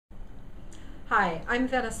Hi, I'm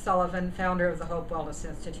Venice Sullivan, founder of the Hope Wellness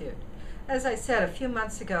Institute. As I said, a few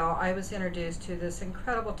months ago, I was introduced to this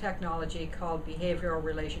incredible technology called behavioral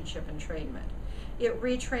relationship entrainment. It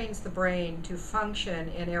retrains the brain to function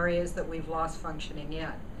in areas that we've lost functioning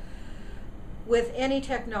in. With any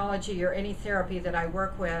technology or any therapy that I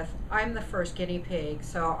work with, I'm the first guinea pig,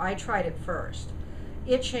 so I tried it first.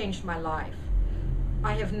 It changed my life.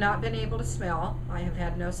 I have not been able to smell. I have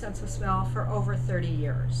had no sense of smell for over 30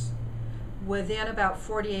 years. Within about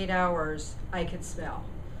 48 hours, I could smell.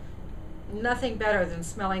 Nothing better than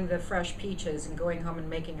smelling the fresh peaches and going home and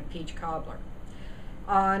making a peach cobbler.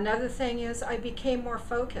 Another thing is I became more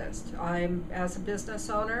focused. As a business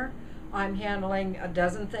owner, I'm handling a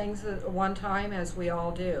dozen things at one time, as we all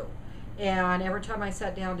do. And every time I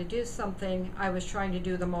sat down to do something, I was trying to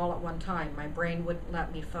do them all at one time. My brain wouldn't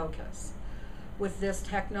let me focus. With this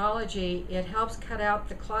technology, it helps cut out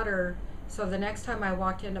the clutter. So the next time I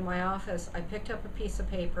walked into my office, I picked up a piece of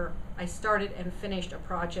paper, I started and finished a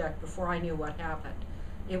project before I knew what happened.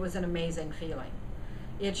 It was an amazing feeling.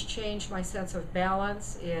 It's changed my sense of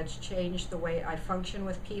balance, it's changed the way I function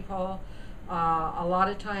with people. A lot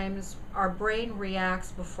of times our brain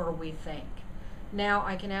reacts before we think. Now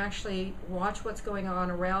I can actually watch what's going on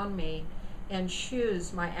around me and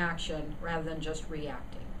choose my action rather than just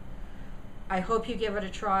reacting. I hope you give it a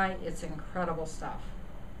try. It's incredible stuff.